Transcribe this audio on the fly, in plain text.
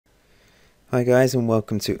Hi guys, and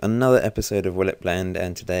welcome to another episode of Will It Blend,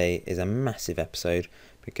 and today is a massive episode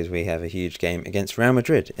because we have a huge game against Real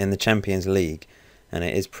Madrid in the Champions League, and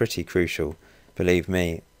it is pretty crucial, believe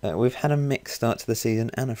me. We've had a mixed start to the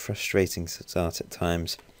season and a frustrating start at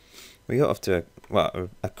times. We got off to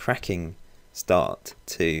a cracking start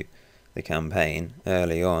to the campaign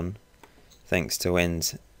early on, thanks to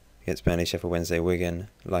wins against Burnley, Sheffield Wednesday, Wigan,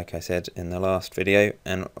 like I said in the last video,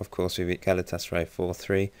 and of course we beat Galatasaray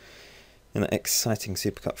 4-3 in that exciting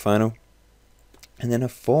Super Cup final. And then a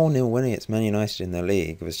 4-0 win against Man United in the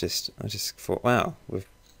league was I just thought, wow, we've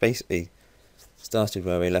basically started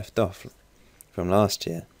where we left off from last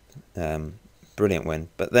year. Brilliant win.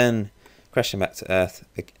 But then crashing back to earth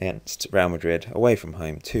against Real Madrid, away from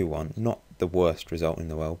home, 2-1. Not the worst result in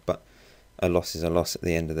the world, but a loss is a loss at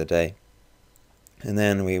the end of the day. And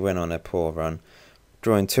then we went on a poor run,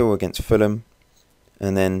 drawing 2 against Fulham,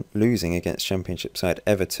 and then losing against Championship side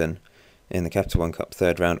Everton in the Capital One Cup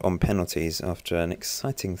third round on penalties after an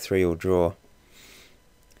exciting 3-3 draw.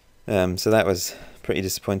 So that was pretty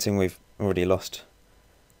disappointing. We've already lost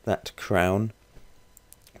that crown.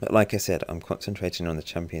 But like I said, I'm concentrating on the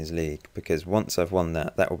Champions League because once I've won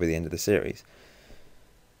that, that will be the end of the series.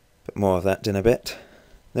 But more of that in a bit.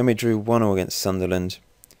 Then we drew 1-0 against Sunderland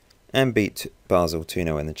and beat Basel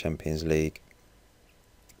 2-0 in the Champions League.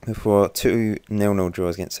 Before 2 0-0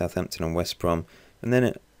 draws against Southampton and West Brom, and then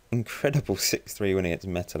an incredible 6-3 win against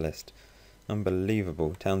Metalist.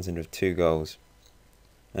 Unbelievable. Townsend with 2 goals.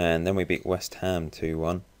 And then we beat West Ham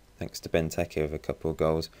 2-1, thanks to Benteke with a couple of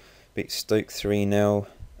goals. Beat Stoke 3-0,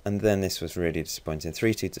 and then this was really disappointing.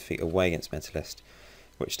 3-2 defeat away against Metalist,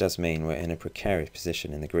 which does mean we're in a precarious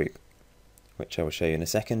position in the group, which I will show you in a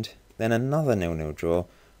second. Then another 0-0 draw.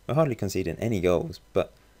 We're hardly conceding any goals,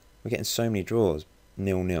 but we're getting so many draws,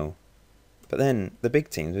 0-0. But then the big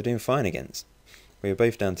teams we're doing fine against. We were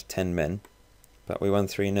both down to 10 men, but we won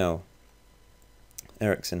 3-0.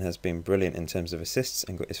 Eriksen has been brilliant in terms of assists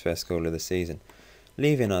and got his first goal of the season,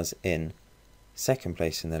 leaving us in second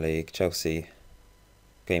place in the league. Chelsea,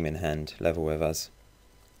 game in hand, level with us.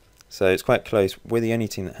 So it's quite close. We're the only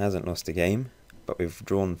team that hasn't lost a game, but we've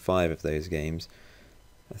drawn 5 of those games.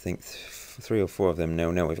 I think 3 or 4 of them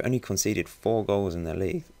 0-0. We've only conceded 4 goals in the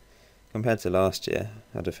league. Compared to last year,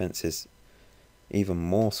 our defence is even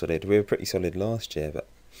more solid. We were pretty solid last year, but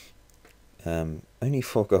only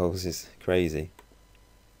 4 goals is crazy.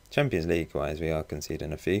 Champions League wise, we are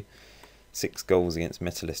conceding a few. 6 goals against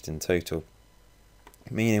Metalist in total,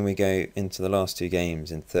 meaning we go into the last 2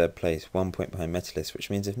 games in 3rd place, 1 point behind Metalist, which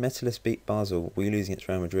means if Metalist beat Basel, we lose against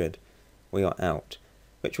Real Madrid, we are out,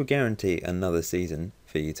 which will guarantee another season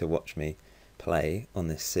for you to watch me play on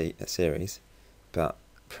this series. But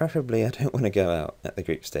preferably I don't want to go out at the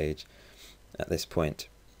group stage at this point.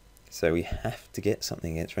 So we have to get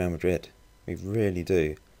something against Real Madrid. We really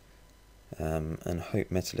do. And hope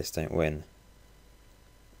Metalist don't win.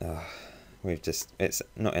 It's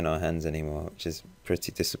not in our hands anymore, which is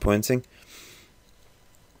pretty disappointing.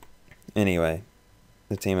 Anyway,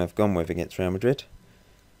 the team I've gone with against Real Madrid.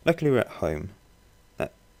 Luckily we're at home.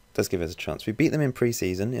 That does give us a chance. We beat them in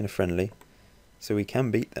pre-season in a friendly, so we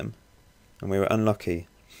can beat them. And we were unlucky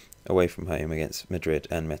away from home against Madrid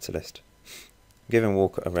and Metalist. Giving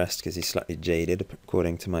Walker a rest because he's slightly jaded,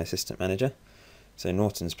 according to my assistant manager. So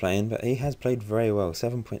Norton's playing, but he has played very well.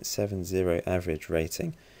 7.70 average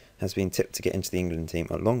rating. Has been tipped to get into the England team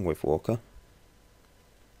along with Walker.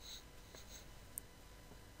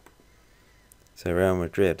 So Real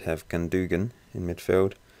Madrid have Gundogan in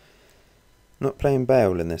midfield. Not playing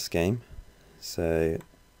Bale in this game, so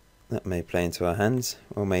that may play into our hands,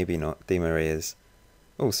 or maybe not. Di Maria's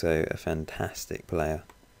also a fantastic player.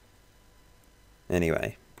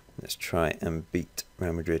 Anyway, let's try and beat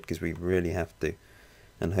Real Madrid because we really have to,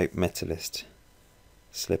 and hope Metalist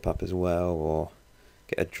slip up as well or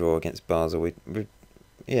get a draw against Basel. We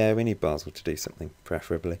need Basel to do something,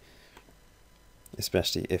 preferably,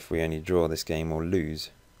 especially if we only draw this game or lose.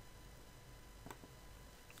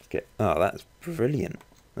 That's brilliant.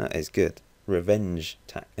 That is good. Revenge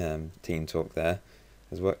team talk there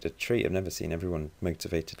has worked a treat. I've never seen everyone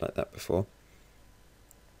motivated like that before.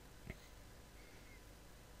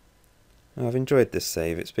 I've enjoyed this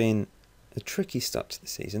save. It's been a tricky start to the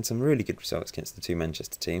season. Some really good results against the 2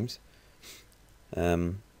 Manchester teams.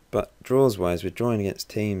 But draws-wise, we're drawing against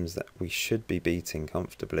teams that we should be beating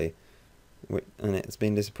comfortably. And it's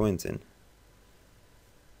been disappointing.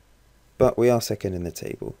 But we are second in the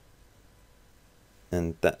table.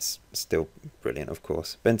 And that's still brilliant, of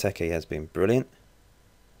course. Benteke has been brilliant.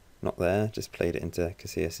 Not there, just played it into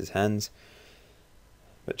Casillas' hands.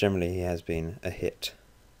 But generally he has been a hit.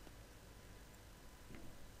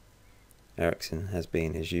 Eriksen has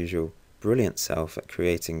been his usual brilliant self at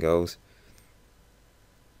creating goals.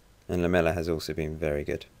 And Lamela has also been very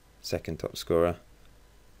good. Second top scorer.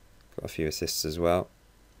 Got a few assists as well.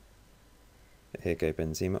 But here go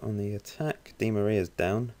Benzema on the attack. Di Maria's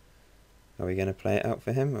down. Are we going to play it out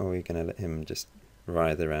for him, or are we going to let him just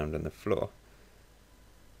writhe around on the floor?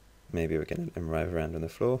 Maybe we're going to let him writhe around on the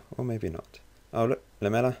floor, or maybe not. Oh look,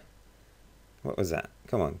 Lamela. What was that?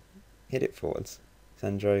 Come on, hit it forwards.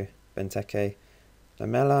 Sandro, Benteke,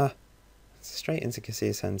 Lamela. Straight into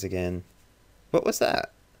Casillas' hands again. What was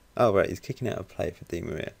that? Oh right, he's kicking out of play for Di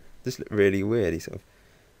Maria. This looked really weird. He sort of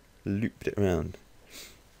looped it around.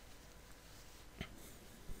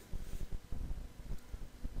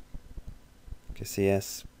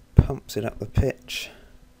 Casillas pumps it up the pitch.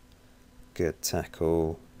 Good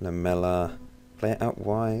tackle. Lamela. Play it out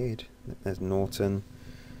wide. There's Norton.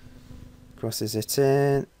 Crosses it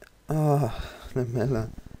in. Oh, Lamela.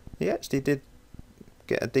 He actually did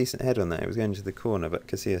get a decent head on that. It was going to the corner, but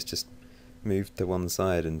Casillas just moved to one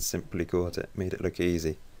side and simply caught it. Made it look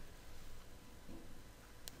easy.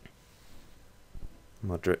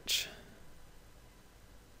 Modric.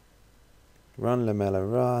 Run, Lamela,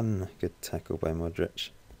 run. Good tackle by Modric.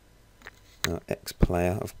 Our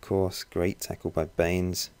ex-player, of course. Great tackle by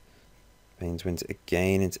Baines. Baines wins it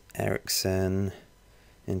again into Eriksen.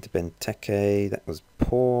 Into Benteke. That was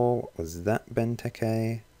poor. What was that,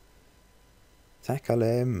 Benteke? Tackle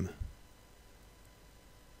him.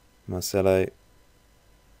 Marcelo.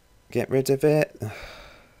 Get rid of it.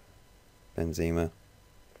 Benzema.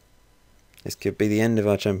 This could be the end of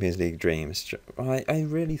our Champions League dreams. I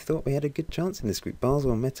really thought we had a good chance in this group.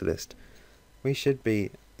 Basel and Metalist. We should be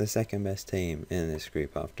the second best team in this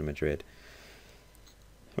group after Madrid.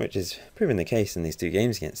 Which is proven the case in these two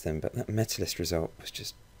games against them. But that Metalist result was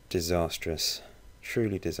just disastrous.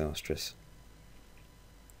 Truly disastrous.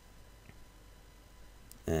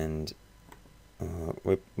 And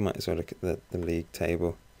we might as well look at the league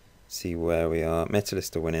table. See where we are.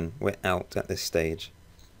 Metalist are winning. We're out at this stage.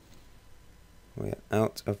 We're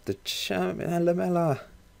out of the Lamela.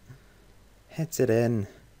 Heads it in.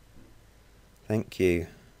 Thank you.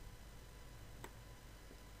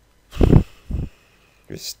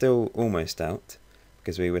 We're still almost out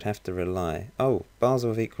because we would have to rely. Oh,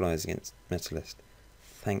 Basel have equalised against Metalist.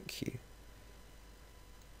 Thank you.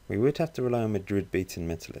 We would have to rely on Madrid beating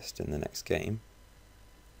Metalist in the next game.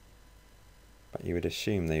 But you would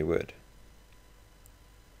assume they would.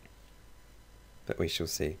 But we shall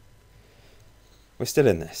see. We're still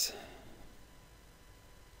in this.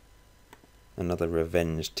 Another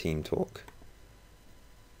revenge team talk.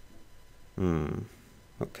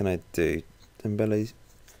 What can I do? Dembele's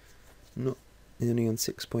not only on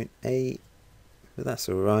 6.8, but that's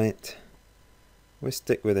alright. We'll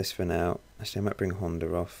stick with this for now. Actually, I might bring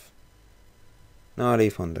Honda off. No, I'll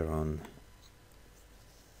leave Honda on.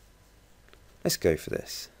 Let's go for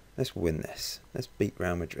this. Let's win this. Let's beat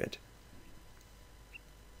Real Madrid.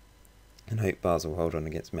 And hope Basel hold on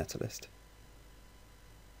against Metalist.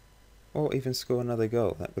 Or even score another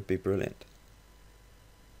goal. That would be brilliant.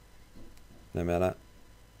 Lamela.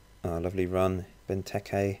 Oh, lovely run.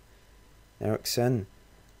 Benteke. Eriksen.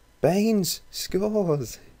 Baines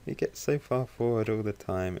scores! He gets so far forward all the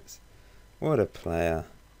time. What a player.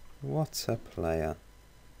 What a player.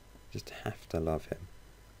 Just have to love him.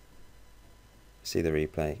 See the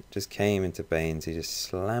replay. Just came into Baines. He just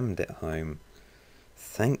slammed it home.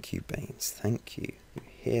 Thank you, Baines. Thank you. You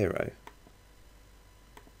hero.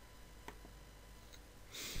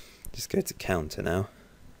 Just go to counter now.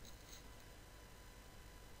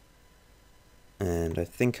 And I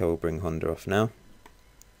think I will bring Honda off now.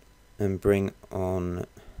 And bring on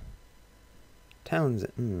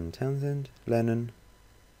Townsend, Lennon.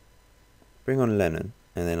 Bring on Lennon.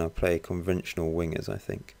 And then I'll play conventional wingers, I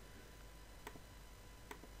think.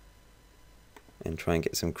 And try and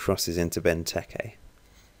get some crosses into Benteke.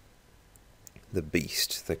 The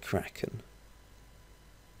beast, the Kraken.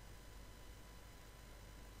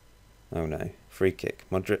 Oh no, free kick.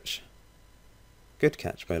 Modric. Good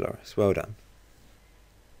catch by Loris, well done.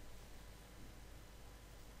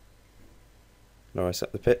 Loris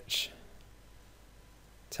up the pitch.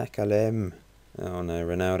 Tackle him. Oh no,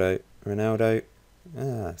 Ronaldo.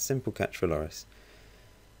 Ah, simple catch for Loris.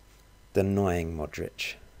 Denying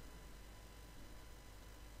Modric.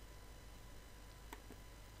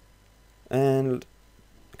 And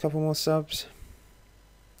a couple more subs.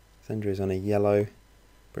 Sandro's on a yellow.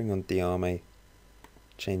 Bring on Diame.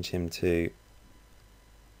 Change him to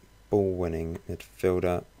ball-winning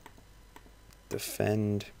midfielder.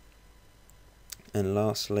 Defend. And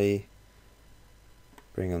lastly,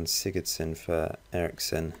 bring on Sigurdsson for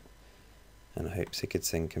Eriksen. And I hope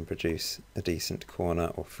Sigurdsson can produce a decent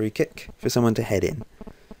corner or free kick for someone to head in.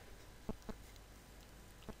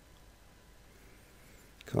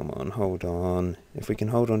 Come on, hold on. If we can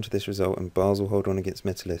hold on to this result and Basel hold on against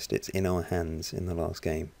Metalist, it's in our hands in the last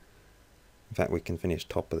game. In fact, we can finish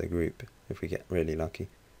top of the group if we get really lucky.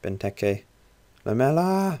 Benteke.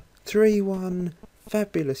 Lamela! 3-1!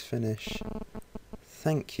 Fabulous finish.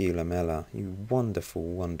 Thank you, Lamela. You wonderful,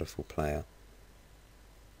 wonderful player.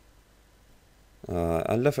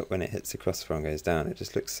 I love it when it hits the crossbar and goes down. It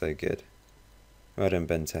just looks so good. Well done,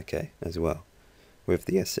 Benteke, as well, with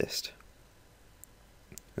the assist.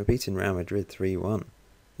 We're beating Real Madrid 3-1.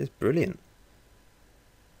 It's brilliant.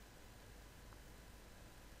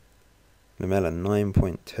 Lamela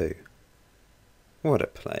 9.2. What a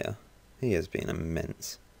player. He has been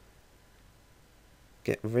immense.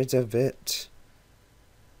 Get rid of it.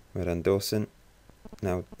 Well done, Dawson.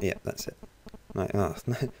 Now, yeah, that's it. Right,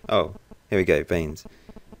 oh, here we go, Baines.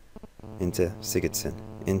 Into Sigurdsson.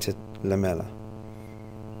 Into Lamela.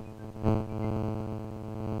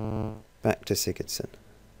 Back to Sigurdsson.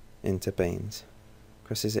 Into Baines.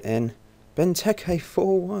 Crosses it in. Benteke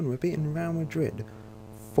 4-1. We're beating Real Madrid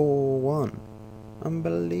 4-1.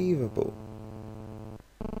 Unbelievable.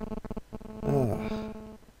 Oh,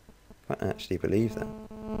 can't actually believe that.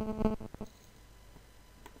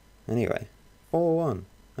 Anyway, 4-1.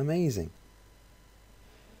 Amazing.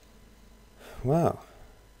 Wow.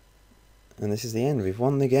 And this is the end. We've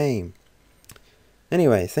won the game.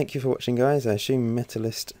 Anyway, thank you for watching, guys. I assume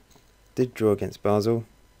Metalist did draw against Basel.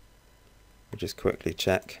 We'll just quickly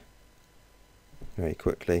check. Very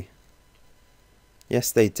quickly.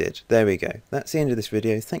 Yes, they did. There we go. That's the end of this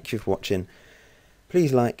video. Thank you for watching.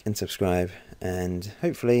 Please like and subscribe, and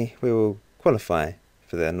hopefully we will qualify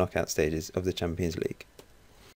for the knockout stages of the Champions League.